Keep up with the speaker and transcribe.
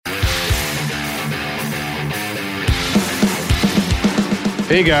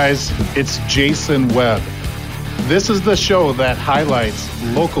Hey guys, it's Jason Webb. This is the show that highlights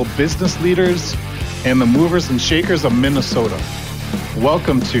local business leaders and the movers and shakers of Minnesota.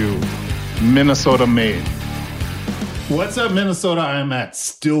 Welcome to Minnesota Made. What's up, Minnesota? I'm at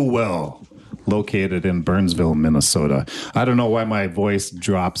Stillwell, located in Burnsville, Minnesota. I don't know why my voice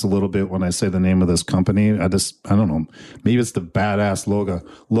drops a little bit when I say the name of this company. I don't know. Maybe it's the badass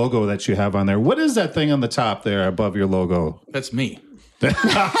logo that you have on there. What is that thing on the top there above your logo? That's me.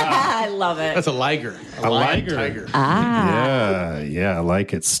 I love it. That's a liger. A liger. Tiger. Yeah, I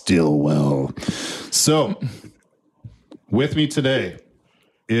like it. Stillwell. So, with me today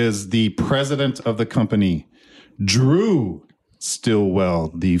is the president of the company, Drew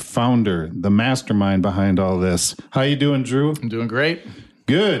Stillwell, the founder, the mastermind behind all this. How you doing, Drew? I'm doing great.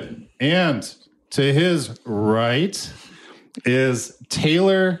 Good. And to his right is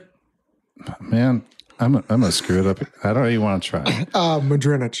Taylor. Man, I'm gonna screw it up. I don't even want to try.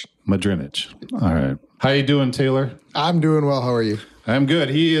 Madrinich. All right. How you doing, Taylor? I'm doing well. How are you? I'm good.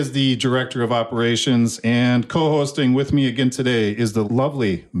 He is the director of operations, and co-hosting with me again today is the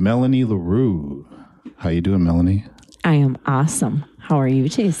lovely Melanie LaRue. How you doing, Melanie? I am awesome. How are you,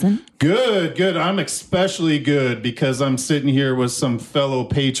 Jason? Good. I'm especially good because I'm sitting here with some fellow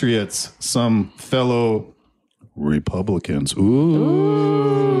patriots, some fellow Republicans.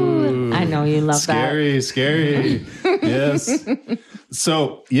 Ooh. I know you love that. Scary. Yes.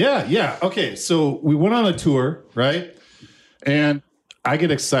 So, yeah. Okay, so we went on a tour, right? And I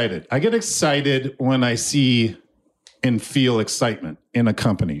get excited. I get excited when I see and feel excitement in a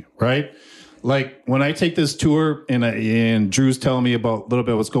company, right? Like when I take this tour and Drew's telling me about a little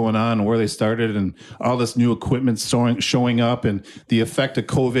bit of what's going on and where they started and all this new equipment showing up and the effect of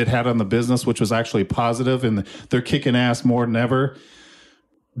COVID had on the business, which was actually positive, and they're kicking ass more than ever.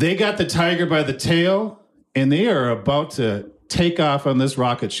 They got the tiger by the tail and they are about to take off on this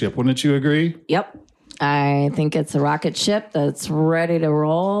rocket ship. Wouldn't you agree? Yep. I think it's a rocket ship that's ready to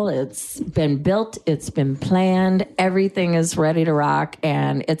roll. It's been built. It's been planned. Everything is ready to rock,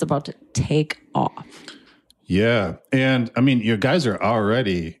 and it's about to take off. Yeah. And, I mean, you guys are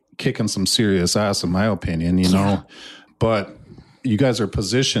already kicking some serious ass, in my opinion, you know. But you guys are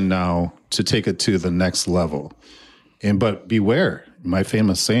positioned now to take it to the next level. But beware. My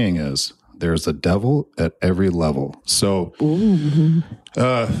famous saying is, there's a devil at every level. So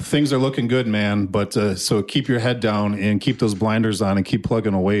things are looking good, man. But so keep your head down and keep those blinders on and keep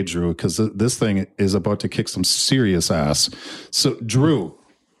plugging away, Drew, because this thing is about to kick some serious ass. So, Drew,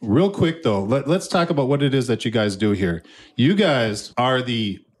 real quick, though, let's talk about what it is that you guys do here. You guys are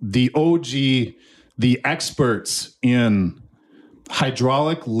the OG, the experts in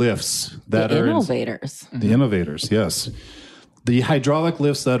hydraulic lifts that are innovators. The innovators, yes. The hydraulic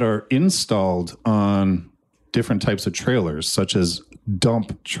lifts that are installed on different types of trailers, such as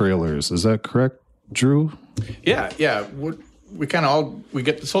dump trailers. Is that correct, Drew? Yeah. We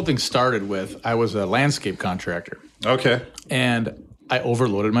get this whole thing started with, I was a landscape contractor. Okay. And I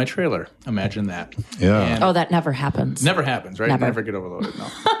overloaded my trailer. Imagine that. Yeah. And that never happens. never happens, right? Never Get overloaded. No.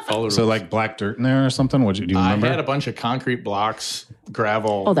 Follow the So rules. like black dirt in there or something? Do you remember? I had a bunch of concrete blocks,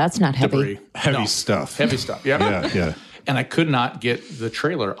 gravel. Oh, that's not heavy. debris. Heavy stuff. Heavy stuff. Yeah. Yeah. And I could not get the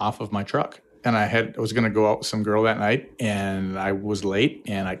trailer off of my truck. And I was going to go out with some girl that night, and I was late,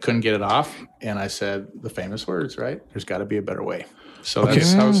 and I couldn't get it off. And I said the famous words, right? There's got to be a better way. So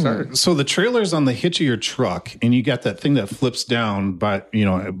that's how it started. So the trailer's on the hitch of your truck, and you got that thing that flips down by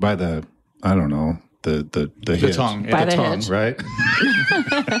the, I don't know, the hitch. Tongue. By The the tongue, hitch. right?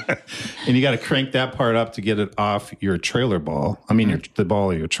 And you got to crank that part up to get it off your trailer ball. I mean, the ball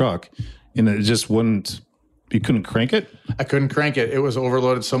of your truck. And it just wouldn't... You couldn't crank it? I couldn't crank it. It was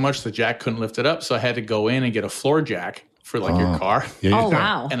overloaded so much the jack couldn't lift it up. So I had to go in and get a floor jack for your car. Yeah, Oh,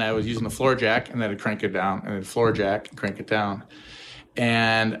 wow. And I was using the floor jack, and then I'd crank it down, and then floor jack and crank it down.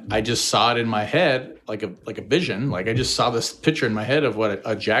 And I just saw it in my head like a vision. Like I just saw this picture in my head of what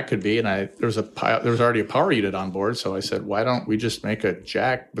a jack could be. And there was already a power unit on board. So I said, why don't we just make a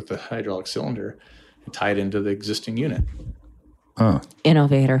jack with the hydraulic cylinder and tie it into the existing unit?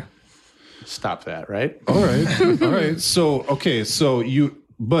 Innovator. Stop that, right? All right. So, okay.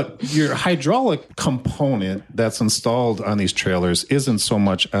 But your hydraulic component that's installed on these trailers isn't so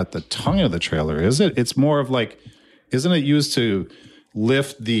much at the tongue of the trailer, is it? It's more of isn't it used to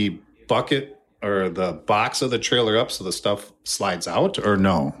lift the bucket or the box of the trailer up so the stuff slides out, or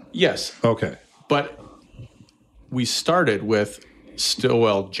no? Yes. Okay. But we started with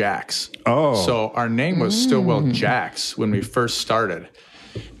Stillwell Jacks. Oh. So our name was Stillwell Jacks when we first started.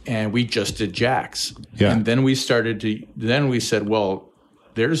 And we just did jacks. Yeah. And then we said, well,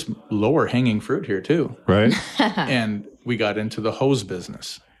 there's lower hanging fruit here too. Right. And we got into the hose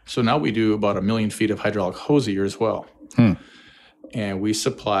business. So now we do about 1 million feet of hydraulic hose a year as well. And we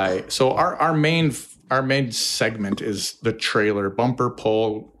supply. So our main segment is the trailer, bumper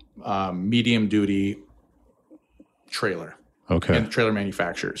pull, medium duty trailer. Okay. And trailer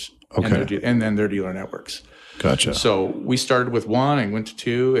manufacturers. Okay. And then their dealer networks. Gotcha. So we started with 1 and went to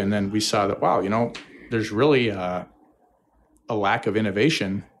 2, and then we saw that, wow, there's really a lack of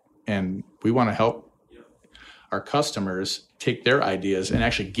innovation, and we want to help our customers take their ideas and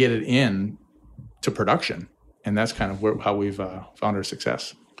actually get it in to production. And that's kind of how we've found our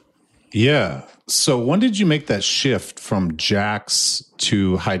success. Yeah. So when did you make that shift from jacks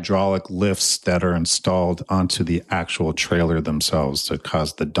to hydraulic lifts that are installed onto the actual trailer themselves to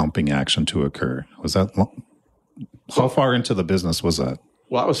cause the dumping action to occur? Was that how far into the business was that?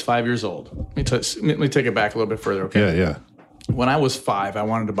 Well, I was 5 years old. Let me take it back a little bit further, okay? Yeah. When I was 5, I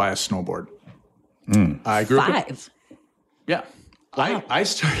wanted to buy a snowboard. I grew up 5. Yeah. Wow.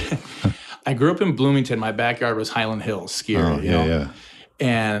 I grew up in Bloomington. My backyard was Highland Hills ski area. Yeah.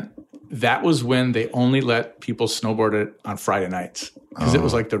 And that was when they only let people snowboard it on Friday nights because it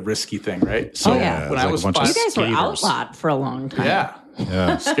was like the risky thing, right? So when I was 5, you guys were outlawed for a long time.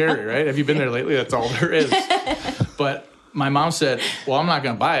 Yeah. Scary, right? Have you been there lately? That's all there is. But my mom said, well, I'm not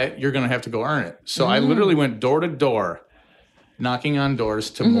going to buy it. You're going to have to go earn it. So I literally went door to door, knocking on doors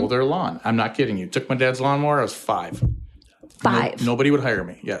to mow their lawn. I'm not kidding you. Took my dad's lawnmower. I was 5. 5. Nobody would hire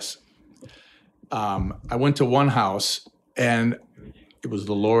me. Yes. I went to one house, and it was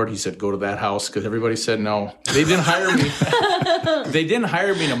the Lord. He said, go to that house, because everybody said no. They didn't hire me. They didn't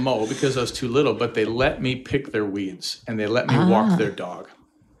hire me to mow because I was too little, but they let me pick their weeds, and they let me walk their dog.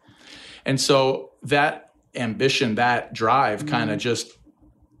 And so that ambition, that drive kind of just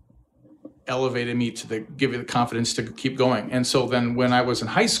elevated me to give me the confidence to keep going. And so then when I was in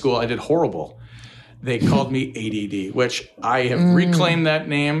high school, I did horrible. They called me ADD, which I have reclaimed that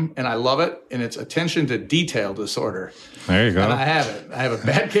name, and I love it. And it's attention to detail disorder. There you go. And I have it. I have a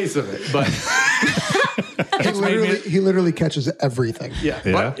bad case of it, but he literally catches everything. Yeah,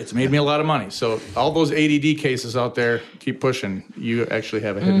 but it's made me a lot of money. So all those ADD cases out there, keep pushing. You actually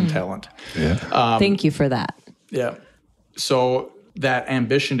have a hidden talent. Yeah. Thank you for that. Yeah. So that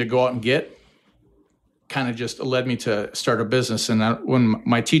ambition to go out and get kind of just led me to start a business. And when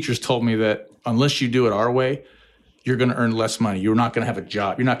my teachers told me that unless you do it our way, you're going to earn less money. You're not going to have a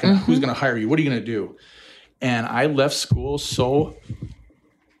job. You're not going to, who's going to hire you? What are you going to do? And I left school so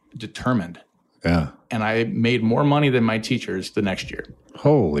determined. Yeah. And I made more money than my teachers the next year.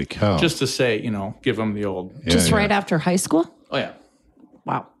 Holy cow. Just to say, give them the old. Just right after high school? Oh, yeah.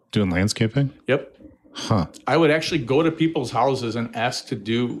 Wow. Doing landscaping? Yep. Huh. I would actually go to people's houses and ask to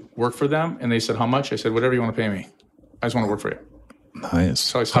do work for them. And they said, how much? I said, whatever you want to pay me. I just want to work for you. Nice.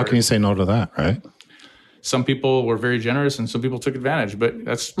 So how can you say no to that, right? Some people were very generous and some people took advantage, but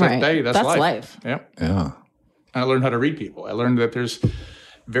that's Right. that's life. Yep. Yeah. Yeah. And I learned how to read people. I learned that there's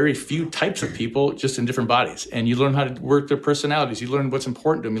very few types of people just in different bodies. And you learn how to work their personalities. You learn what's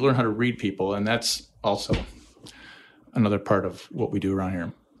important to them. You learn how to read people. And that's also another part of what we do around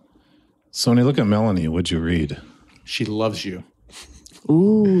here. So when you look at Melanie, what'd you read? She loves you.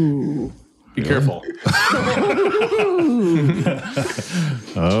 Ooh. Be careful.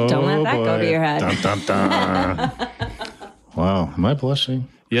 Oh, Don't let that go to your head. Dun, dun, dun. Wow. Am I blushing?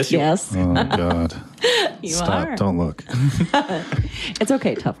 Yes, you Yes. Oh, God. You Stop. are. Don't look. It's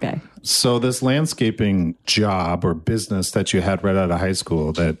okay, tough guy. So this landscaping job or business that you had right out of high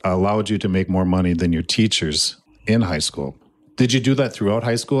school that allowed you to make more money than your teachers in high school. Did you do that throughout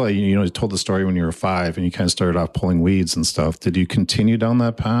high school? You told the story when you were 5 and you kind of started off pulling weeds and stuff. Did you continue down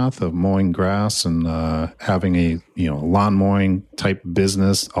that path of mowing grass and having a lawn mowing type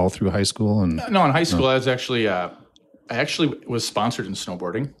business all through high school? And No, in high school, I was actually, I was sponsored in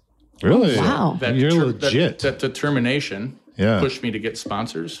snowboarding. Really? Wow. You're legit. That determination Yeah. pushed me to get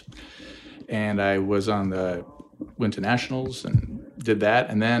sponsors. And I went to nationals and did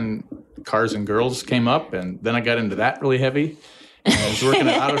that. And then Cars and Girls came up, and then I got into that really heavy. And I was working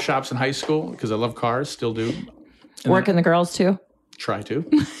at auto shops in high school because I love cars, still do. Working the girls too? Tried to.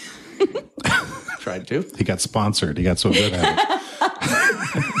 He got sponsored. He got so good at it.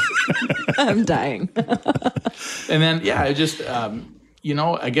 I'm dying. And then, I just,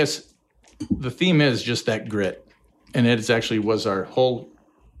 I guess the theme is just that grit. And it actually was our whole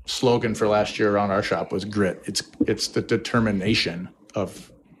slogan for last year around our shop was grit. It's the determination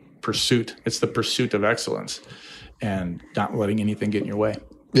of pursuit. It's the pursuit of excellence and not letting anything get in your way.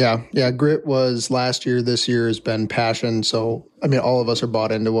 Yeah. Grit was last year. This year has been passion. So, all of us are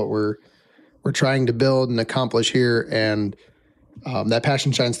bought into what we're trying to build and accomplish here. And that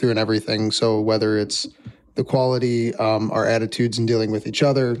passion shines through in everything. So whether it's the quality, our attitudes in dealing with each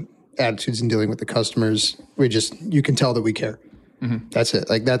other, attitudes in dealing with the customers, you can tell that we care. Mm-hmm. That's it.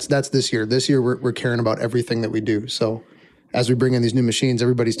 Like that's this year. This year we're caring about everything that we do. So as we bring in these new machines,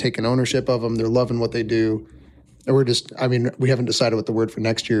 everybody's taking ownership of them. They're loving what they do. And we haven't decided what the word for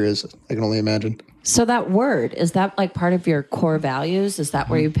next year is. I can only imagine. So that word, is that like part of your core values? Is that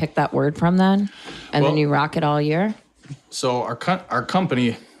where you pick that word from then? And then you rock it all year? So our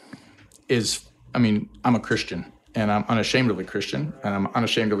company is, I'm a Christian, and I'm unashamedly Christian, and I'm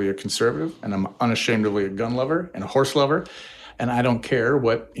unashamedly a conservative, and I'm unashamedly a gun lover and a horse lover, and I don't care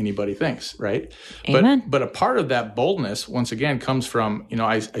what anybody thinks, right? Amen. But a part of that boldness, once again, comes from,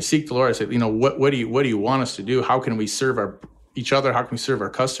 I seek the Lord. I say, what do you want us to do? How can we serve each other? How can we serve our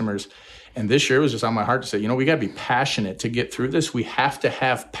customers? And this year it was just on my heart to say, we got to be passionate to get through this. We have to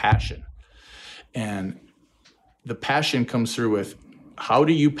have passion. And the passion comes through with how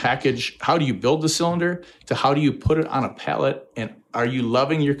do you build the cylinder to how do you put it on a pallet, and are you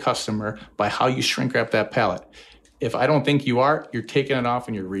loving your customer by how you shrink wrap that pallet? If I don't think you are, you're taking it off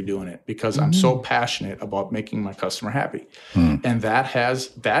and you're redoing it, because I'm so passionate about making my customer happy. And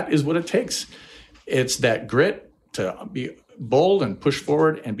that is what it takes. It's that grit to be bold and push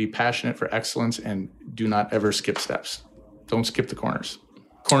forward and be passionate for excellence, and do not ever skip steps. Don't skip the corners.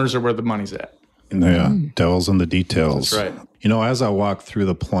 Corners are where the money's at. Yeah, devil's in the details. That's right. As I walk through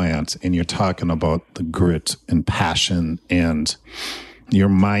the plant and you're talking about the grit and passion and your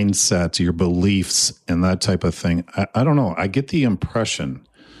mindset, your beliefs, and that type of thing, I don't know. I get the impression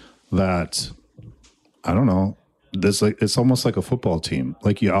that, I don't know, it's almost like a football team.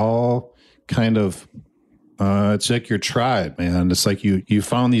 Like you all kind of, it's like your tribe, man. It's like you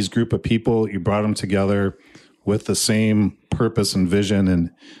found these group of people, you brought them together with the same purpose and vision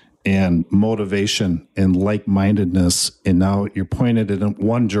and motivation and like-mindedness, and now you're pointed in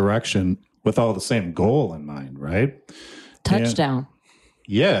one direction with all the same goal in mind, right? Touchdown.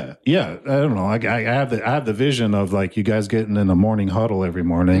 Yeah. I don't know. I have the vision of like you guys getting in a morning huddle every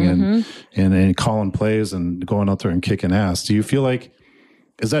morning and calling plays and going out there and kicking ass. Do you feel like,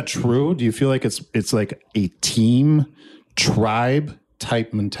 is that true? Do you feel like it's like a team, tribe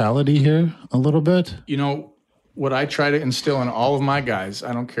type mentality here a little bit? What I try to instill in all of my guys,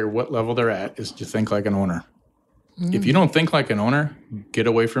 I don't care what level they're at, is to think like an owner. If you don't think like an owner, get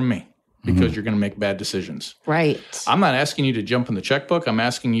away from me, because you're going to make bad decisions. Right. I'm not asking you to jump in the checkbook. I'm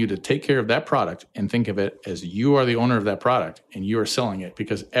asking you to take care of that product and think of it as you are the owner of that product and you are selling it,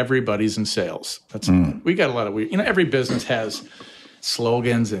 because everybody's in sales. We got a lot of every business has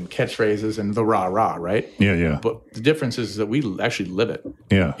slogans and catchphrases and the rah-rah, right? Yeah. But the difference is that we actually live it.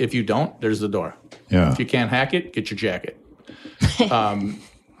 Yeah. If you don't, there's the door. Yeah. If you can't hack it, get your jacket.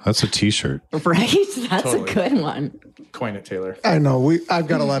 That's a T-shirt. Right? That's Totally. a good one. Coin it, Taylor. I know. I've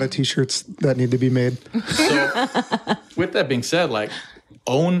got a lot of T-shirts that need to be made. So with that being said,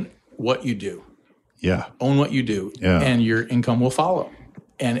 own what you do. Yeah. Own what you do. Yeah. And your income will follow.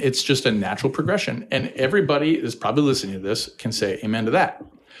 And it's just a natural progression. And everybody that's probably listening to this can say amen to that.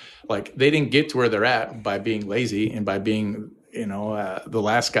 Like, they didn't get to where they're at by being lazy and by being, the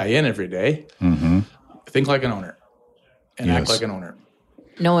last guy in every day. Think like an owner and act like an owner.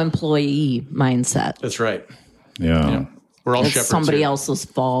 No employee mindset. That's right. Yeah. We're all It's shepherds somebody here. else's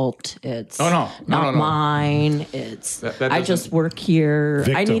fault. It's not mine. It's that I doesn't- just work here.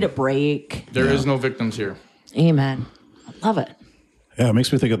 I Victim. need a break. There is no victims here. Amen. I love it. Yeah, it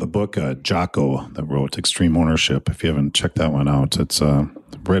makes me think of the book Jocko that wrote Extreme Ownership. If you haven't checked that one out, it's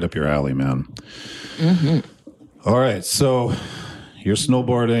right up your alley, man. All right, so you're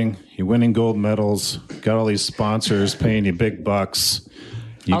snowboarding, you're winning gold medals, got all these sponsors paying you big bucks.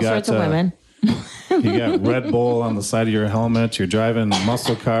 You All sorts of women. You got Red Bull on the side of your helmet. You're driving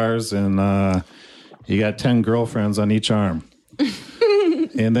muscle cars, and you got 10 girlfriends on each arm.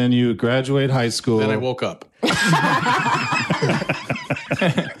 And then you graduate high school. Then I woke up.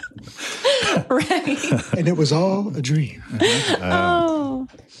 Right. And it was all a dream. Oh.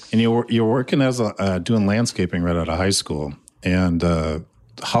 And you're working as doing landscaping right out of high school. And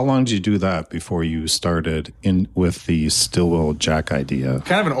how long did you do that before you started in with the Stillwell Jack idea?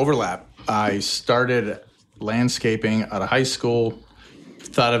 Kind of an overlap. I started landscaping out of high school,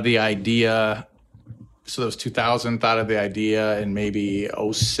 thought of the idea. So that was 2000, thought of the idea in maybe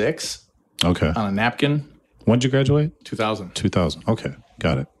 06 Okay. on a napkin. When did you graduate? 2000. 2000. Okay.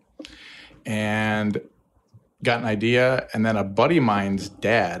 Got it. And got an idea. And then a buddy of mine's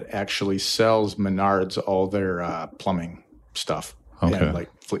dad actually sells Menards all their plumbing stuff. Okay.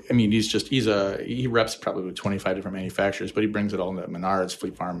 And he reps probably with 25 different manufacturers, but he brings it all into Menards,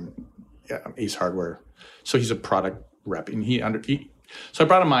 Fleet Farm, Ace Hardware. So he's a product rep. And so I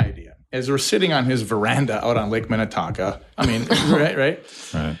brought him my idea. As we're sitting on his veranda out on Lake Minnetonka, I mean, right.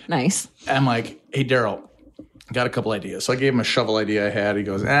 Nice. I'm like, hey, Daryl, got a couple ideas. So I gave him a shovel idea I had. He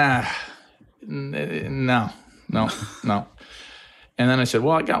goes, no. And then I said,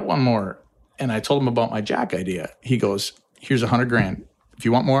 well, I got one more. And I told him about my jack idea. He goes, here's $100,000. If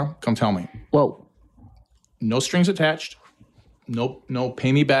you want more, come tell me. Whoa. No strings attached. No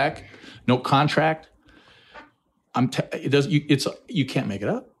pay me back. No contract. You can't make it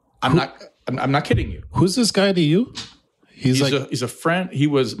up. I'm not kidding you. Who's this guy to you? He's a friend. He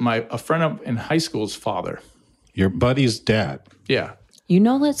was a friend in high school's father. Your buddy's dad. Yeah. You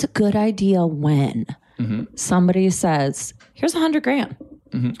know, that's a good idea when somebody says, here's $100,000.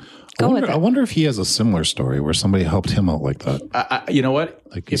 I wonder if he has a similar story where somebody helped him out like that. You know what?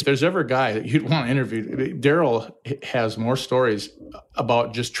 If there's ever a guy that you'd want to interview, Daryl has more stories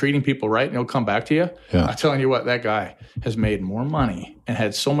about just treating people right, and he'll come back to you. Yeah. I'm telling you what, that guy has made more money and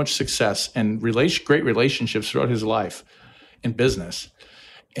had so much success and great relationships throughout his life in business.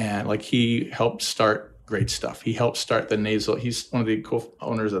 And like, he helped start great stuff. He helped start the nasal. He's one of the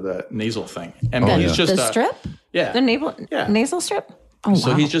co-owners of the nasal thing. And he's just the strip? Yeah. The nasal strip? Oh,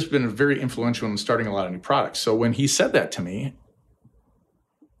 so wow. he's just been very influential in starting a lot of new products. So when he said that to me,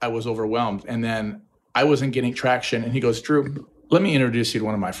 I was overwhelmed. And then I wasn't getting traction. And he goes, Drew, let me introduce you to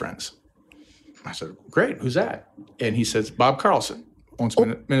one of my friends. I said, great. Who's that? And he says, Bob Carlson owns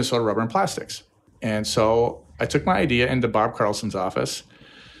Minnesota Rubber and Plastics. And so I took my idea into Bob Carlson's office,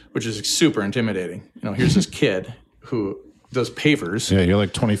 which is super intimidating. You know, here's this kid who does pavers. Yeah, you're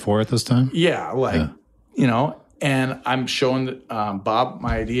like 24 at this time? Yeah, you know, and I'm showing Bob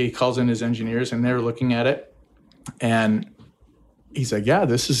my idea. He calls in his engineers, and they're looking at it. And he's like, yeah,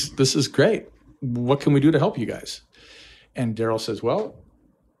 this is great. What can we do to help you guys? And Daryl says, well,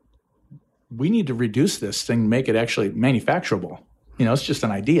 we need to reduce this thing, make it actually manufacturable. You know, it's just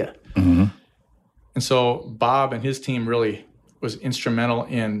an idea. Mm-hmm. And so Bob and his team really was instrumental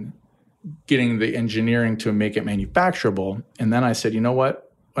in getting the engineering to make it manufacturable. And then I said, you know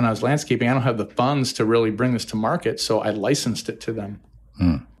what? When I was landscaping, I don't have the funds to really bring this to market, so I licensed it to them.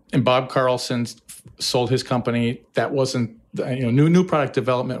 And Bob Carlson sold his company. That wasn't, new product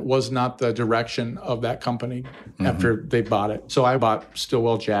development was not the direction of that company after they bought it. So I bought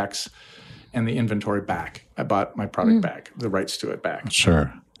Stillwell jacks and the inventory back. I bought my product back, the rights to it back.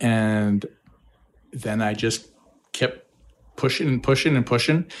 Sure. And then I just kept pushing.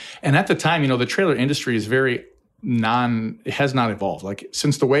 And at the time, the trailer industry is very it has not evolved. Like,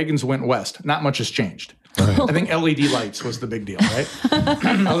 since the wagons went west, not much has changed. Right. I think LED lights was the big deal, right?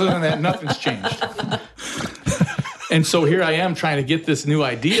 Other than that, nothing's changed. And so here I am trying to get this new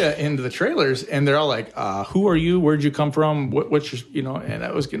idea into the trailers, and they're all like, who are you? Where'd you come from? What's your, and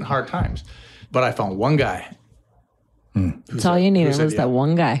I was getting hard times. But I found one guy. That's all you needed was that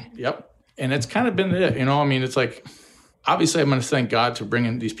one guy. Yep. And it's kind of been it, it's like, obviously I'm going to thank God for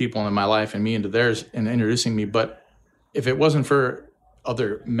bringing these people into my life and me into theirs and introducing me. But if it wasn't for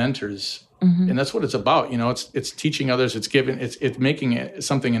other mentors, and that's what it's about, it's teaching others, it's giving, it's making it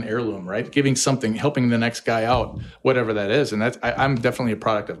something an heirloom, right? Giving something, helping the next guy out, whatever that is. And that's, I'm definitely a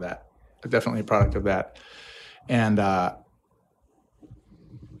product of that. And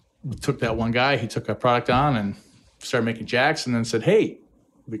we took that one guy, he took a product on and started making jacks, and then said, hey,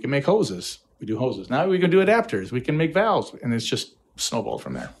 we can make hoses. We do hoses. Now we can do adapters. We can make valves. And it's just snowballed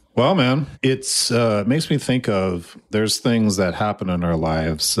from there. Well, man, it makes me think of, there's things that happen in our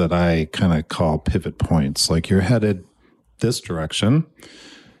lives that I kind of call pivot points. Like, you're headed this direction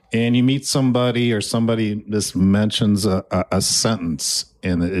and you meet somebody, or somebody just mentions a sentence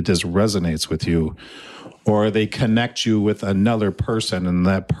and it just resonates with you, or they connect you with another person, and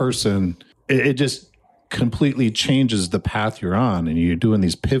that person, it just completely changes the path you're on, and you're doing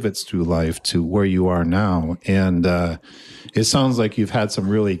these pivots through life to where you are now. And it sounds like you've had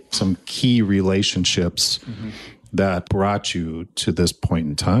some key relationships that brought you to this point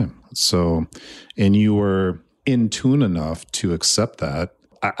in time. So, and you were in tune enough to accept that.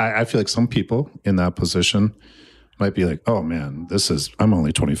 I feel like some people in that position might be like, oh man, I'm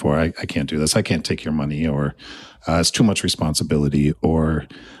only 24. I can't do this. I can't take your money, or it's too much responsibility, or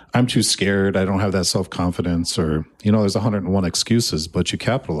I'm too scared. I don't have that self-confidence, or, there's 101 excuses, but you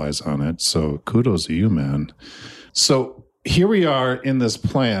capitalize on it. So kudos to you, man. So here we are in this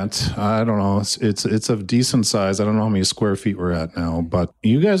plant. I don't know. It's of decent size. I don't know how many square feet we're at now, but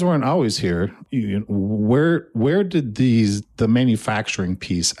you guys weren't always here. Where did the manufacturing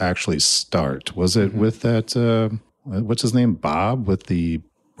piece actually start? Was it with that, what's his name? Bob, with the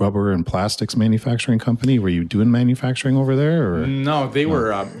rubber and plastics manufacturing company? Were you doing manufacturing over there? Or? No, they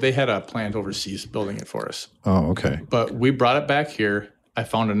were. They had a plant overseas building it for us. Oh, okay. But we brought it back here. I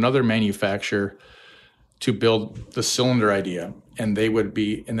found another manufacturer to build the cylinder idea, and they would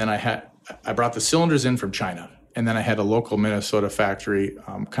be. And then I brought the cylinders in from China, and then I had a local Minnesota factory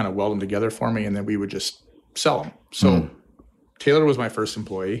kind of weld them together for me, and then we would just sell them. So Taylor was my first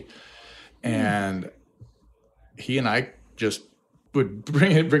employee, and he and I just would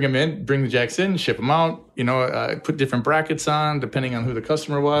bring him in, bring the jacks in, ship them out. Put different brackets on depending on who the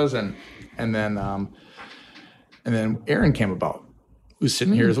customer was, and then Aaron came about, who's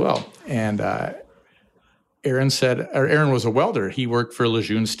sitting here as well, and Aaron was a welder. He worked for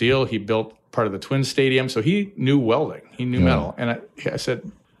Lejeune Steel. He built part of the Twin Stadium, so he knew welding. He knew metal, and I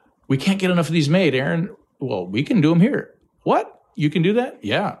said, "We can't get enough of these made, Aaron." Well, we can do them here. What? You can do that?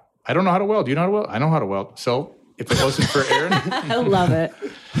 Yeah. I don't know how to weld. Do you know how to weld? I know how to weld. So if it wasn't for Aaron, I love it.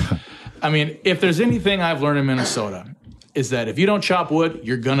 I mean, if there's anything I've learned in Minnesota, is that if you don't chop wood,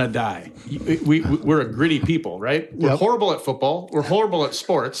 you're gonna die. We're a gritty people, right? We're horrible at football. We're horrible at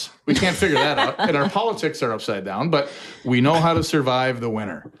sports. We can't figure that out. And our politics are upside down, but we know how to survive the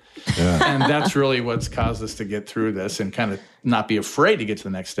winter. Yeah. And that's really what's caused us to get through this and kind of not be afraid to get to the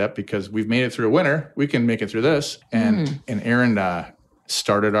next step, because we've made it through a winter. We can make it through this. And Aaron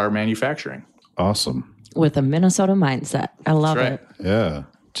started our manufacturing. Awesome. With a Minnesota mindset. I love it. Yeah.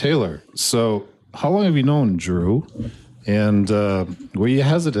 Taylor, so how long have you known Drew? And were you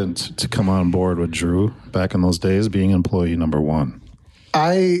hesitant to come on board with Drew back in those days, being employee number one?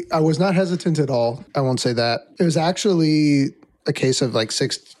 I was not hesitant at all. I won't say that. It was actually a case of like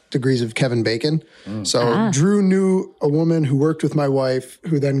 6 degrees of Kevin Bacon. So Drew knew a woman who worked with my wife,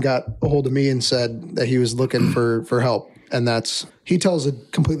 who then got a hold of me and said that he was looking for help. And he tells a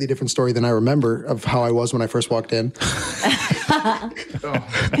completely different story than I remember of how I was when I first walked in.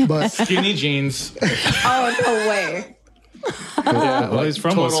 But skinny jeans. Oh, no way. Well, he's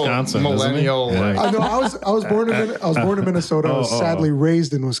from Wisconsin, millennial. Isn't he? I know. I was born in Minnesota. I was sadly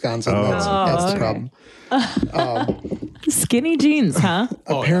raised in Wisconsin. That's the problem. Skinny jeans, huh?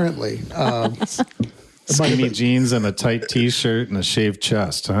 Apparently. Skinny jeans and a tight T-shirt and a shaved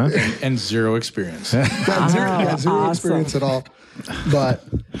chest, huh? And zero experience. Zero experience at all. But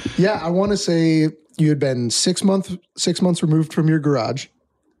yeah, I want to say you had been 6 months removed from your garage.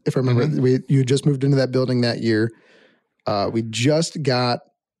 If I remember, you had just moved into that building that year. We just got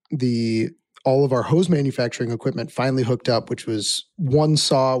all of our hose manufacturing equipment finally hooked up, which was one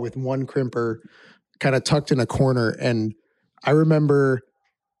saw with one crimper kind of tucked in a corner. And I remember,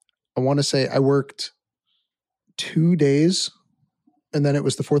 I want to say I worked 2 days, and then it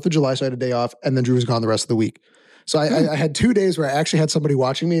was the 4th of July, so I had a day off, and then Drew was gone the rest of the week. So I had 2 days where I actually had somebody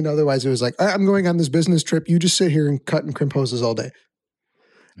watching me, and otherwise it was like, I'm going on this business trip. You just sit here and cut and crimp hoses all day.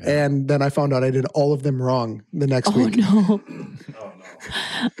 Yeah. And then I found out I did all of them wrong the next week. No.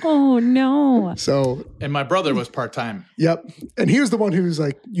 Oh, no. So, and my brother was part-time. Yep. And he was the one who was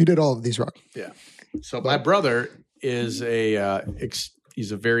like, you did all of these wrong. Yeah. So my brother is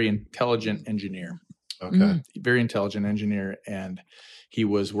he's a very intelligent engineer. Okay. Very intelligent engineer. And he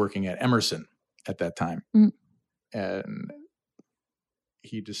was working at Emerson at that time. And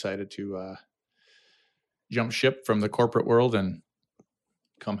he decided to jump ship from the corporate world and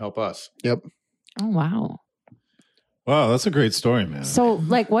come help us. Yep. Oh, wow. Wow, that's a great story, man. So,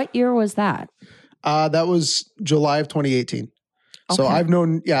 like, what year was that? That was July of 2018. Okay. So I've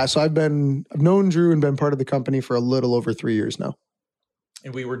known Drew and been part of the company for a little over 3 years now.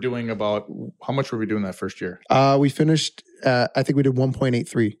 And we were doing how much were we doing that first year? We finished, I think we did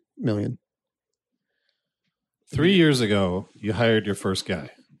 1.83 million. 3 years ago, you hired your first guy.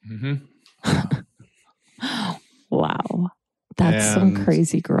 Wow. That's some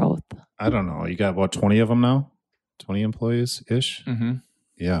crazy growth. I don't know. You got about 20 of them now? 20 employees-ish?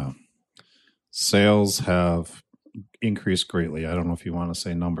 Yeah. Sales have increased greatly. I don't know if you want to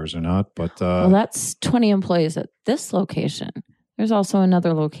say numbers or not, but... well, that's 20 employees at this location. There's also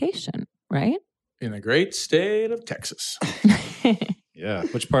another location, right? In the great state of Texas. Yeah.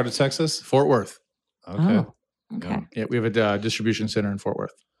 Which part of Texas? Fort Worth. Okay. Oh, okay. Yeah, we have a distribution center in Fort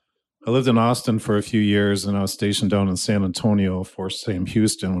Worth. I lived in Austin for a few years, and I was stationed down in San Antonio for Sam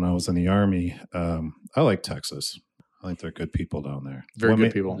Houston when I was in the Army. I like Texas. I think they're good people down there. Very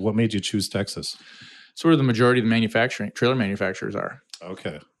good people. What made you choose Texas? It's where the majority of the trailer manufacturers are.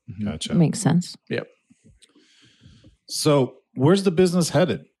 Okay. Gotcha. Makes sense. Yep. So where's the business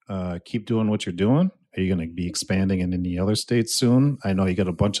headed? Keep doing what you're doing? Are you going to be expanding in any other states soon? I know you got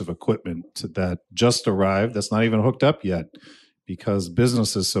a bunch of equipment that just arrived that's not even hooked up yet because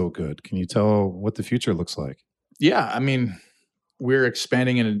business is so good. Can you tell what the future looks like? Yeah. I mean, we're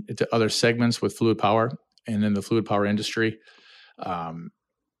expanding into other segments with fluid power and in the fluid power industry.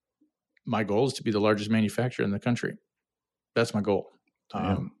 My goal is to be the largest manufacturer in the country. That's my goal.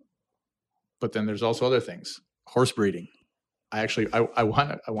 But then there's also other things. Horse breeding. I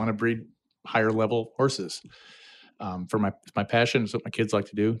want to breed higher level horses. For my passion. It's what my kids like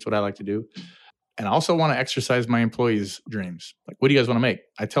to do. It's what I like to do. And I also want to exercise my employees' dreams. Like, what do you guys want to make?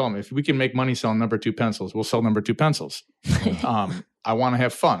 I tell them, if we can make money selling number 2 pencils, we'll sell number 2 pencils. I want to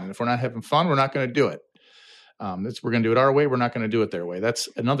have fun. And if we're not having fun, we're not going to do it. We're going to do it our way. We're not going to do it their way. That's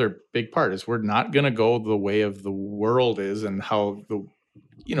another big part, is we're not going to go the way of the world is and how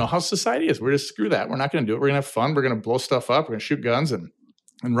how society is. We're just, screw that. We're not going to do it. We're going to have fun. We're going to blow stuff up. We're going to shoot guns and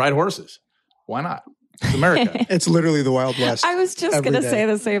ride horses. Why not? It's America. It's literally the Wild West. I was just going to say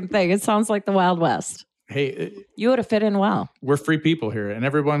the same thing. It sounds like the Wild West. Hey, you would have fit in well. We're free people here, and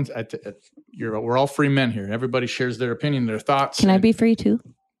everyone's we're all free men here. Everybody shares their opinion, their thoughts. Can I be free too?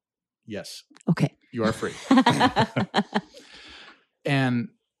 Yes. Okay. You are free. And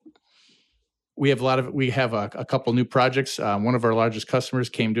we have a couple new projects. One of our largest customers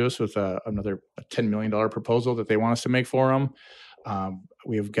came to us with another $10 million proposal that they want us to make for them.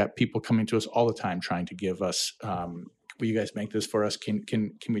 We have got people coming to us all the time trying to give us, will you guys make this for us? Can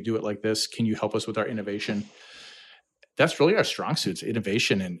we do it like this? Can you help us with our innovation? That's really our strong suits,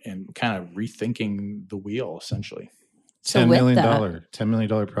 innovation and kind of rethinking the wheel, essentially. So $10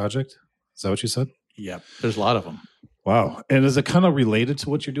 million project? Is that what you said? Yeah, there's a lot of them. Wow. And is it kind of related to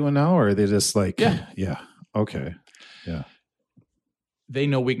what you're doing now, or are they just like, yeah. Okay. Yeah. They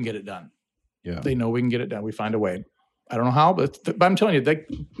know we can get it done. Yeah. They know we can get it done. We find a way. I don't know how, but I'm telling you, like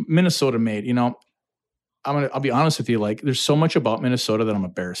Minnesota made, I'll be honest with you. Like, there's so much about Minnesota that I'm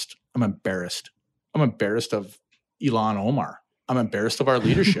embarrassed. I'm embarrassed of Elon Omar. I'm embarrassed of our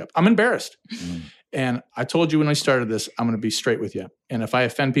leadership. I'm embarrassed. And I told you when I started this, I'm going to be straight with you. And if I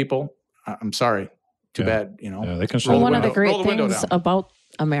offend people, I'm sorry. Too bad, Yeah, they can one of the great things about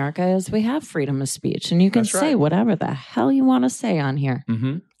America is we have freedom of speech, and you can say whatever the hell you want to say on here.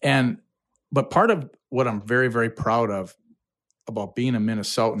 Mm-hmm. But part of what I'm very, very proud of about being a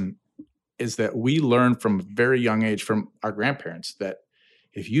Minnesotan is that we learned from a very young age from our grandparents that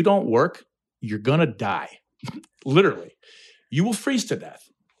if you don't work, you're going to die. Literally. You will freeze to death.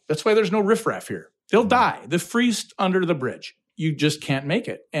 That's why there's no riffraff here. They'll die. They'll freeze under the bridge. You just can't make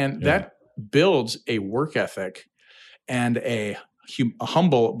it. And that builds a work ethic and a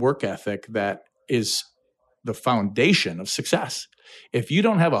humble work ethic that is the foundation of success. If you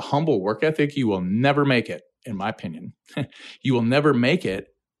don't have a humble work ethic, you will never make it, in my opinion. You will never make it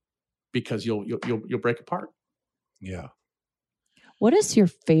because you'll break apart. Yeah. What is your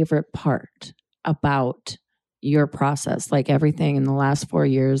favorite part about your process? Like everything in the last 4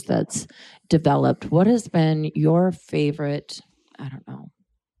 years that's developed, what has been your favorite,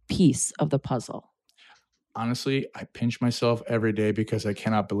 piece of the puzzle? Honestly, I pinch myself every day because I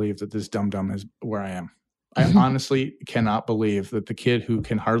cannot believe that this dum-dum is where I am. I honestly cannot believe that the kid who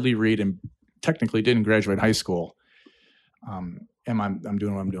can hardly read and technically didn't graduate high school, I'm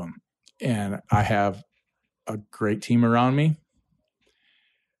doing what I'm doing. And I have a great team around me.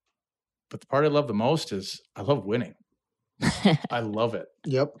 But the part I love the most is I love winning. I love it.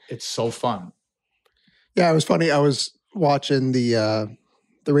 Yep. It's so fun. Yeah, it was funny. I was watching the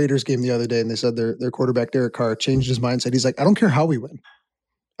Raiders game the other day, and they said their quarterback, Derek Carr, changed his mindset. He's like, I don't care how we win.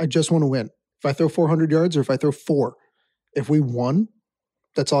 I just want to win. If I throw 400 yards or if I throw 4, if we won,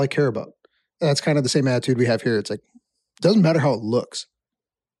 that's all I care about. And that's kind of the same attitude we have here. It's like, it doesn't matter how it looks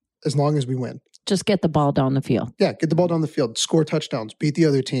as long as we win. Just get the ball down the field. Yeah, get the ball down the field, score touchdowns, beat the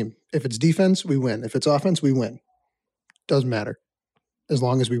other team. If it's defense, we win. If it's offense, we win. Doesn't matter as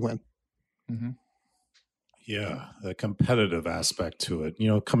long as we win. Mm-hmm. Yeah, the competitive aspect to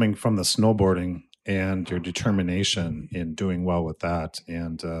it, coming from the snowboarding and your determination in doing well with that.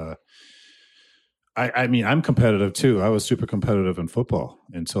 And I mean, I'm competitive too. I was super competitive in football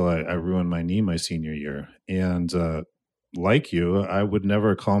until I ruined my knee my senior year. And like you, I would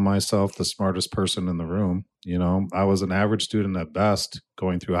never call myself the smartest person in the room. I was an average student at best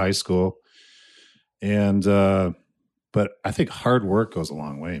going through high school. And but I think hard work goes a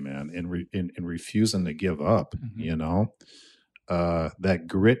long way, man, in refusing to give up, that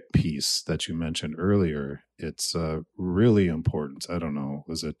grit piece that you mentioned earlier, it's really important. I don't know.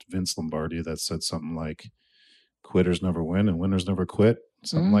 Was it Vince Lombardi that said something like quitters never win and winners never quit?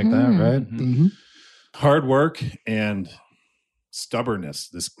 Something like that, right? Mm-hmm. Hard work and stubbornness,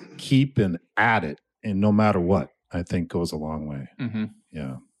 this keeping at it, and no matter what, I think goes a long way. Mm-hmm.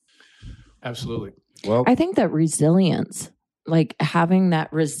 Yeah. Absolutely. Well, I think that resilience, like having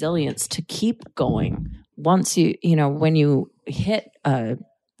that resilience to keep going once when you hit a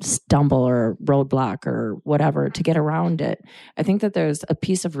stumble or roadblock or whatever to get around it. I think that there's a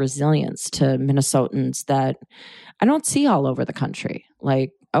piece of resilience to Minnesotans that I don't see all over the country.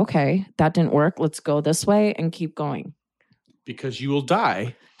 Like, okay, that didn't work. Let's go this way and keep going. Because you will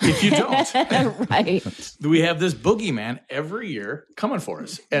die if you don't. Right. We have this boogeyman every year coming for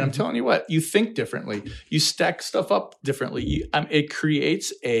us. And I'm telling you what, you think differently. You stack stuff up differently. It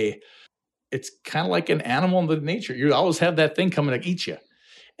creates it's kind of like an animal in the nature. You always have that thing coming to eat you.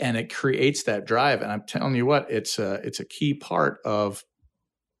 And it creates that drive. And I'm telling you what, it's a key part of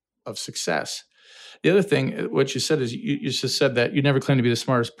success. The other thing, what you said is you just said that you never claim to be the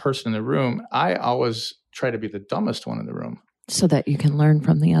smartest person in the room. I always try to be the dumbest one in the room. So that you can learn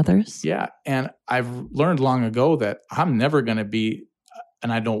from the others. Yeah. And I've learned long ago that I'm never going to be,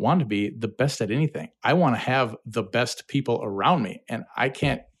 and I don't want to be, the best at anything. I want to have the best people around me. And I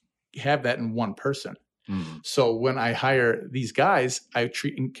can't have that in one person. Mm-hmm. So when I hire these guys, I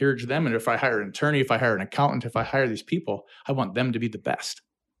encourage them. And if I hire an attorney, if I hire an accountant, if I hire these people, I want them to be the best.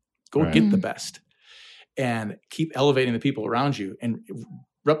 Go get the best. And keep elevating the people around you and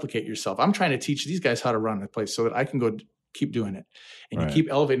replicate yourself. I'm trying to teach these guys how to run the place so that I can go keep doing it. And you keep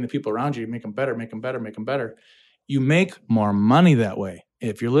elevating the people around you, make them better, make them better, make them better. You make more money that way.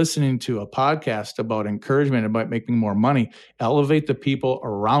 If you're listening to a podcast about encouragement, about making more money, elevate the people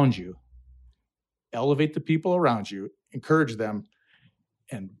around you. Elevate the people around you, encourage them,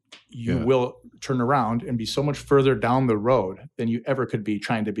 and you will turn around and be so much further down the road than you ever could be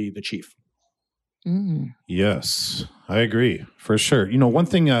trying to be the chief. Mm. Yes, I agree for sure. You know, one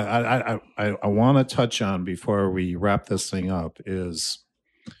thing I want to touch on before we wrap this thing up is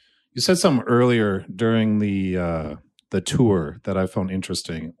you said something earlier during the tour that I found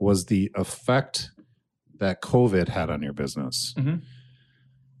interesting was the effect that COVID had on your business. Mm-hmm.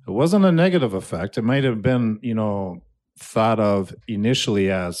 It wasn't a negative effect. It might have been, thought of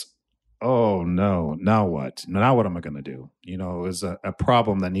initially as, oh no, now what? Now what am I going to do? It was a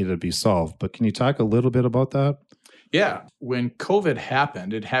problem that needed to be solved. But can you talk a little bit about that? Yeah. When COVID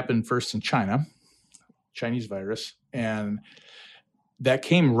happened, it happened first in China, Chinese virus, and that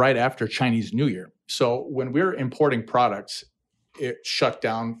came right after Chinese New Year. So when we were importing products, it shut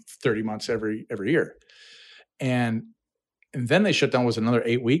down 30 months every year. And then they shut down was another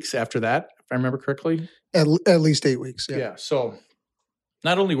 8 weeks after that, if I remember correctly. At least 8 weeks. Yeah. So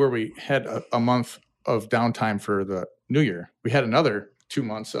not only were we had a month of downtime for the New Year, we had another 2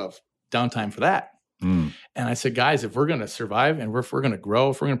 months of downtime for that. Mm. And I said, guys, if we're going to survive and if we're going to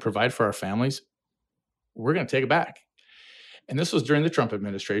grow, if we're going to provide for our families, we're going to take it back. And this was during the Trump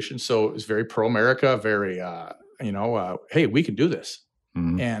administration. So it was very pro-America, very, hey, we can do this.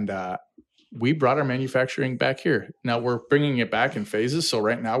 Mm. And we brought our manufacturing back here. Now we're bringing it back in phases. So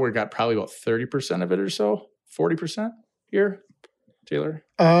right now we've got probably about 30% of it or so, 40% here. Taylor?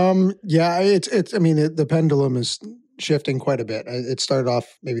 The pendulum is shifting quite a bit. It started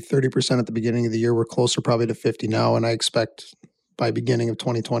off maybe 30% at the beginning of the year. We're closer probably to 50 now. And I expect by beginning of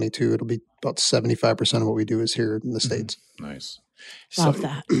 2022, it'll be about 75% of what we do is here in the States. Nice. Love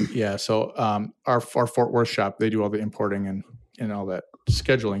that. Yeah. So our Fort Worth shop, they do all the importing and all that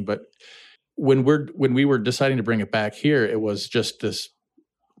scheduling. But when we were deciding to bring it back here, it was just this,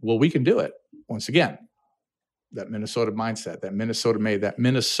 well, we can do it. Once again, that Minnesota mindset, that Minnesota made, that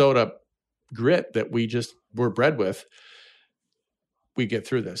Minnesota grit that we just were bred with, we get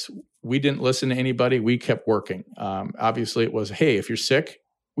through this. We didn't listen to anybody. We kept working. Obviously it was, hey, if you're sick,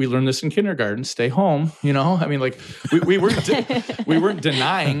 we learned this in kindergarten, stay home. We weren't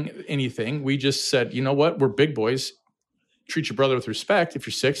denying anything. We just said, you know what? We're big boys. Treat your brother with respect. If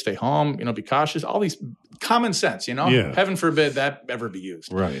you're sick, stay home, be cautious. All these common sense, heaven forbid that ever be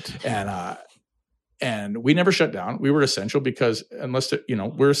used. Right. And we never shut down. We were essential because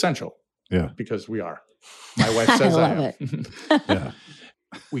we're essential. Yeah. Because we are. My wife says I love it. Yeah.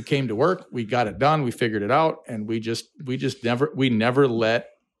 We came to work, we got it done, we figured it out, and we never let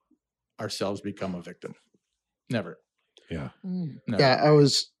ourselves become a victim. Never. Yeah. Never. Yeah,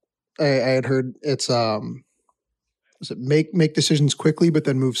 I had heard it's make decisions quickly but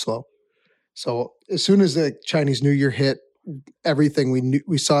then move slow. So as soon as the Chinese New Year hit, everything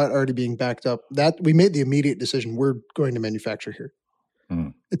we saw it already being backed up. That we made the immediate decision, we're going to manufacture here.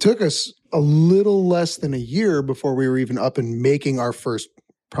 Mm. It took us a little less than a year before we were even up and making our first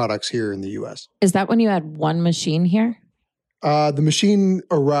products here in the US. Is that when you had one machine here? The machine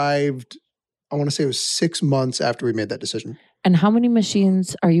arrived, I want to say it was 6 months after we made that decision. And how many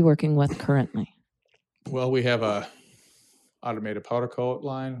machines are you working with currently? Well, we have a automated powder coat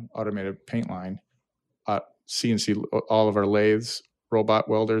line, automated paint line, CNC, all of our lathes, robot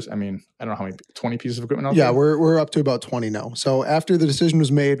welders. I mean, I don't know how many, 20 pieces of equipment out Yeah, there? we're up to about 20 now. So after the decision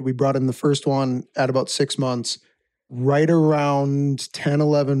was made, we brought in the first one at about 6 months. Right around 10,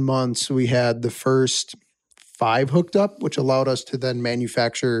 11 months, we had the first 5 hooked up, which allowed us to then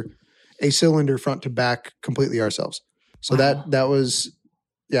manufacture a cylinder front to back completely ourselves. So that was,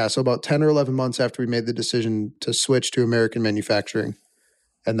 so about 10 or 11 months after we made the decision to switch to American manufacturing.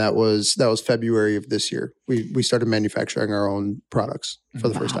 And that was February of this year. We started manufacturing our own products for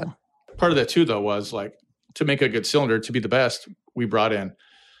the first time. Part of that too, though, was like to make a good cylinder, to be the best, we brought in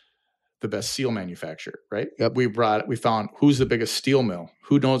the best steel manufacturer, right? Yep. We found who's the biggest steel mill,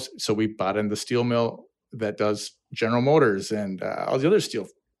 who knows. So we bought in the steel mill that does General Motors and all the other steel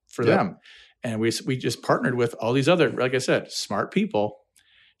for them. And we just partnered with all these other, like I said, smart people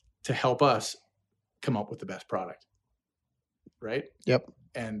to help us come up with the best product. Right? Yep.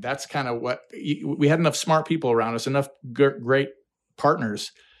 And that's kind of what we had, enough smart people around us, enough great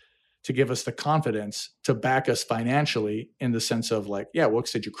partners to give us the confidence to back us financially, in the sense of like, we'll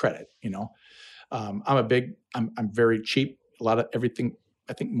extend you credit. I'm very cheap. A lot of everything,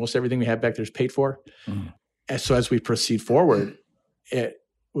 I think most everything we have back there is paid for. And so as we proceed forward, it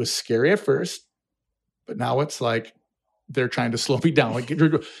was scary at first, but now it's like they're trying to slow me down. Like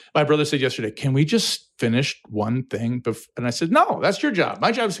my brother said yesterday, can we just finish one thing? And I said, no, that's your job.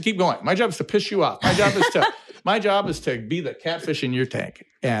 My job is to keep going. My job is to piss you off. My job is to be the catfish in your tank.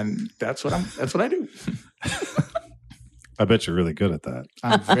 And that's what I do. I bet you're really good at that.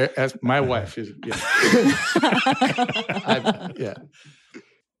 As my wife is. Yeah.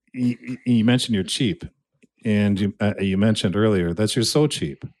 You mentioned you're cheap, and you mentioned earlier that you're so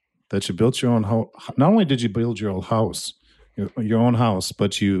cheap that you built your own house. Not only did you build your own house,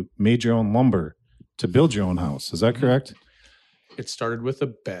 but you made your own lumber to build your own house. Is that correct? It started with a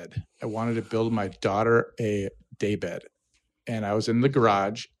bed. I wanted to build my daughter a day bed. And I was in the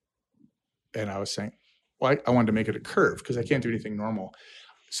garage and I was saying, well, I wanted to make it a curve because I can't do anything normal.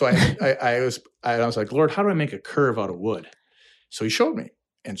 So I was like, Lord, how do I make a curve out of wood? So he showed me.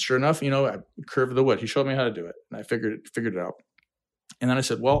 And sure enough, I curved the wood. He showed me how to do it. And I figured it out. And then I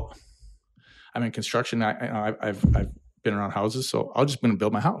said, well, I'm in construction. I've been around houses, so I'm just going to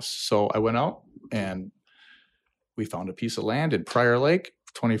build my house. So I went out and we found a piece of land in Prior Lake,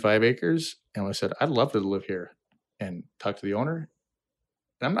 25 acres. And I said, I'd love to live here, and talk to the owner.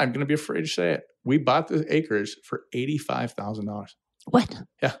 And I'm not going to be afraid to say it. We bought the acres for $85,000. What?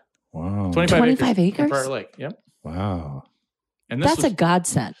 Yeah. Wow. 25 acres? In Prior Lake. Yep. Wow. And that's a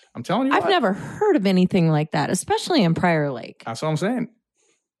godsend. I'm telling you, I've never heard of anything like that, especially in Prior Lake. That's what I'm saying.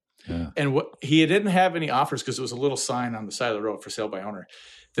 Yeah. And he didn't have any offers because it was a little sign on the side of the road for sale by owner.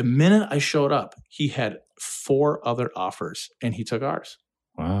 The minute I showed up, he had 4 other offers, and he took ours.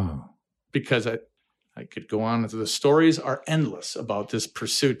 Wow. Because I could go on. The stories are endless about this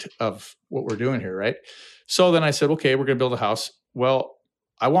pursuit of what we're doing here, right? So then I said, okay, we're going to build a house. Well,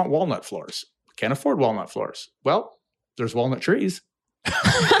 I want walnut floors. Can't afford walnut floors. Well, there's walnut trees.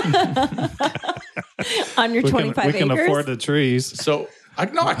 On your 25 acres? We can afford the trees. So I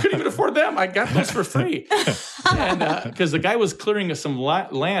couldn't even afford them. I got those for free. And because the guy was clearing some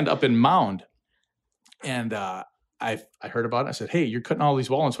land up in Mound. And I heard about it. I said, hey, you're cutting all these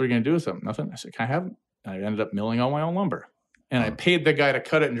walnuts. What are you going to do with them? Nothing. I said, can I have them? And I ended up milling all my own lumber. And I paid the guy to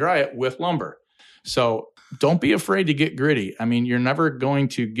cut it and dry it with lumber. So don't be afraid to get gritty. I mean, you're never going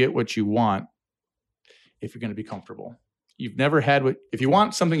to get what you want if you're going to be comfortable. You've never had if you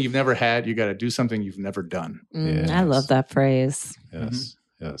want something you've never had, you got to do something you've never done. Yes. I love that phrase. Yes.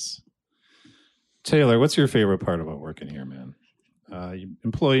 Yes. Taylor, what's your favorite part about working here, man?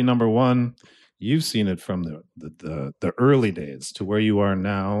 Employee number one, you've seen it from the early days to where you are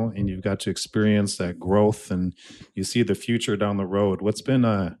now, and you've got to experience that growth, and you see the future down the road. What's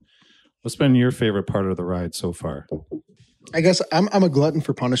been your favorite part of the ride so far? I guess I'm a glutton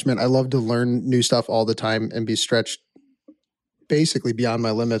for punishment. I love to learn new stuff all the time and be stretched basically beyond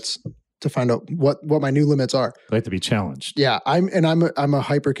my limits to find out what my new limits are. I like to be challenged. Yeah, I'm a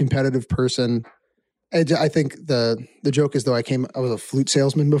hyper competitive person. I think the joke is though I was a flute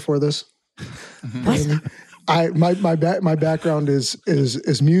salesman before this. What? My background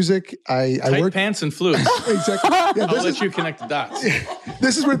is music. I work pants and flutes. Exactly. Yeah, I'll let you connect the dots.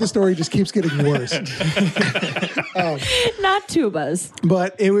 This is where the story just keeps getting worse. Not tubas.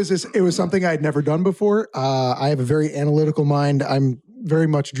 But it was something I'd never done before. I have a very analytical mind. I'm very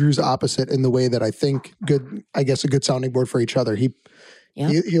much Drew's opposite in the way that I think good. I guess a good sounding board for each other. He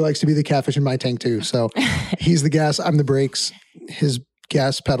likes to be the catfish in my tank too. So he's the gas. I'm the brakes. His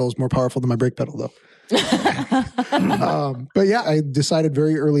gas pedal is more powerful than my brake pedal though. But yeah, I decided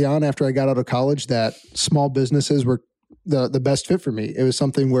very early on after I got out of college that small businesses were the best fit for me. It was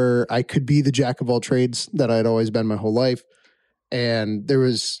something where I could be the jack of all trades that I'd always been my whole life. And there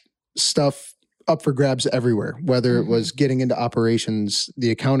was stuff up for grabs everywhere, whether it was getting into operations,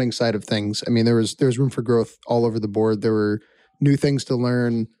 the accounting side of things. I mean, there was room for growth all over the board. There were new things to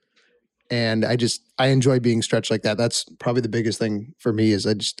learn. And I enjoy being stretched like that. That's probably the biggest thing for me is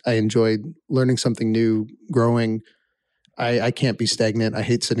I enjoyed learning something new, growing. I can't be stagnant. I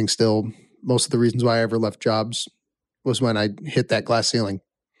hate sitting still. Most of the reasons why I ever left jobs was when I hit that glass ceiling.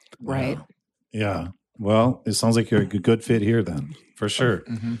 Right. Yeah. Well, it sounds like you're a good fit here then, for sure.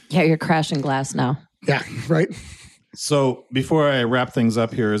 Yeah, you're crashing glass now. Yeah, right. So before I wrap things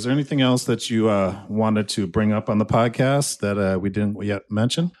up here, is there anything else that you wanted to bring up on the podcast that we didn't yet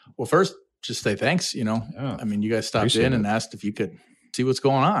mention? Well, first, just say thanks. I mean, you guys stopped in and asked if you could see what's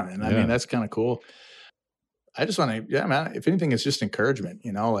going on. And I mean, that's kind of cool. I just want to, man, if anything, it's just encouragement,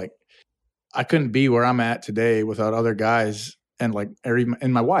 like I couldn't be where I'm at today without other guys and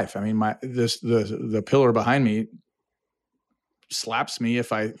and my wife. I mean, the pillar behind me slaps me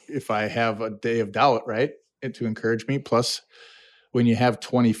if I have a day of doubt, right? And to encourage me. Plus when you have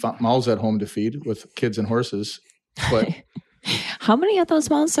 20 mouths at home to feed with kids and horses, but how many of those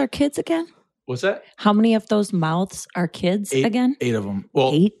mouths are kids again? What's that? How many of those mouths are kids again? 8 of them.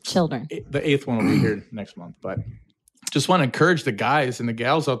 Well, 8 children. The 8th one will be here next month. But just want to encourage the guys and the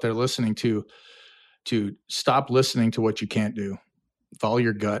gals out there listening to stop listening to what you can't do. Follow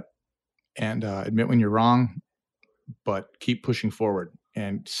your gut and admit when you're wrong, but keep pushing forward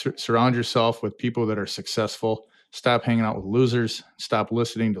and surround yourself with people that are successful. Stop hanging out with losers. Stop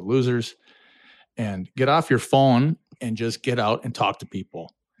listening to losers and get off your phone and just get out and talk to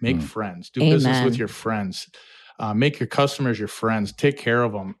people. Make friends. Do business with your friends. Make your customers your friends. Take care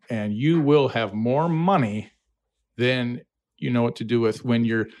of them. And you will have more money than you know what to do with. When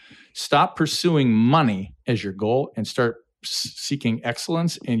you're stop pursuing money as your goal and start seeking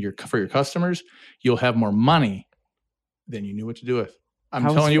excellence for your customers, you'll have more money than you knew what to do with. I'm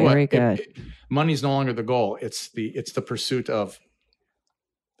telling you what, money's no longer the goal. It's the pursuit of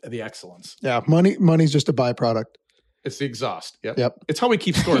the excellence. Yeah. Money's just a byproduct. It's the exhaust. Yep. It's how we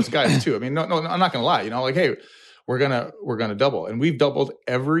keep scores, guys, too. I mean, no, I'm not going to lie. Like, hey, we're gonna double, and we've doubled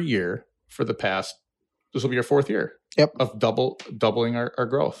every year for the past. This will be our 4th year. Yep. Of doubling our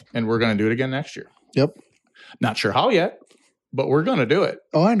growth, and we're going to do it again next year. Yep. Not sure how yet, but we're going to do it.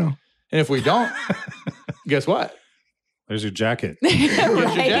 Oh, I know. And if we don't, guess what? There's your jacket. There's your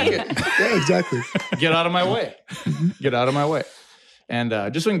jacket. Yeah, exactly. Get out of my way. Get out of my way.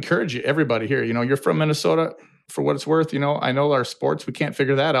 And just to encourage everybody here. You're from Minnesota. For what it's worth, I know our sports, we can't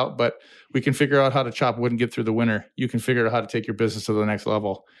figure that out, but we can figure out how to chop wood and get through the winter. You can figure out how to take your business to the next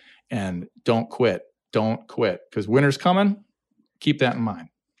level, and don't quit. Don't quit, because winter's coming. Keep that in mind.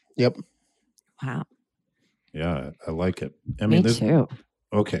 Yep. Wow. Yeah, I like it. I mean, Me too.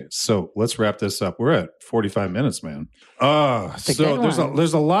 Okay, so let's wrap this up. We're at 45 minutes, man. So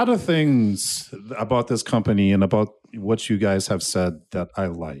there's a lot of things about this company and about what you guys have said that I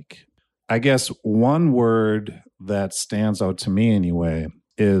like. I guess one word that stands out to me anyway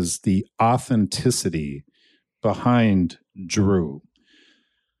is the authenticity behind Drew.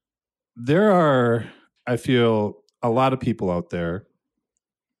 There are, I feel, a lot of people out there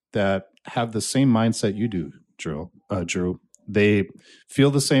that have the same mindset you do, Drew. They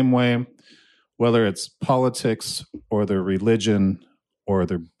feel the same way, whether it's politics or their religion or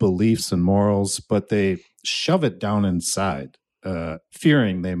their beliefs and morals, but they shove it down inside.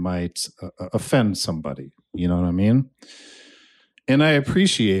 Fearing they might offend somebody. You know what I mean? And I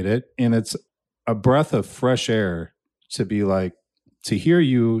appreciate it. And it's a breath of fresh air to hear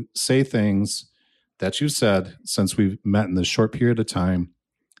you say things that you said since we've met in this short period of time.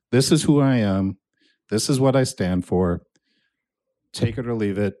 This is who I am. This is what I stand for. Take it or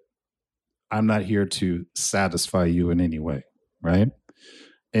leave it. I'm not here to satisfy you in any way. Right?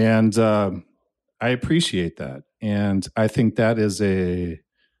 And I appreciate that. And I think that is a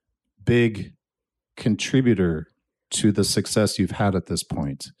big contributor to the success you've had at this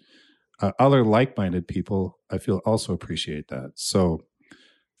point. Other like-minded people, I feel, also appreciate that. So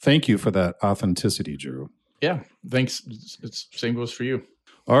thank you for that authenticity, Drew. Yeah, thanks. Same goes for you.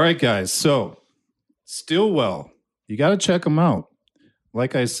 All right, guys. So Stillwell, you got to check them out.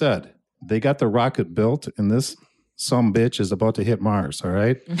 Like I said, they got the rocket built, and this some bitch is about to hit Mars, all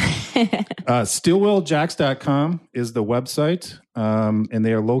right? StillwellJacks.com is the website, and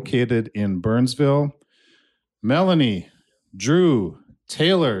they are located in Burnsville. Melanie, Drew,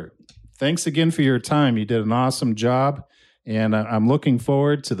 Taylor, thanks again for your time. You did an awesome job, and I'm looking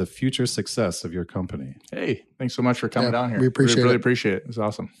forward to the future success of your company. Hey, thanks so much for coming down here. We appreciate really it. Appreciate it. It's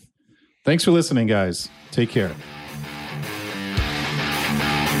awesome. Thanks for listening, guys. Take care.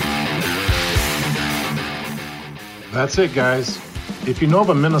 That's it, guys. If you know of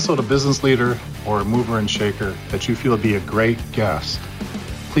a Minnesota business leader or a mover and shaker that you feel would be a great guest,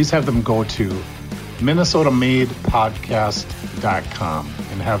 please have them go to minnesotamadepodcast.com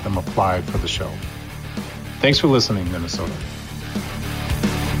and have them apply for the show. Thanks for listening, Minnesota.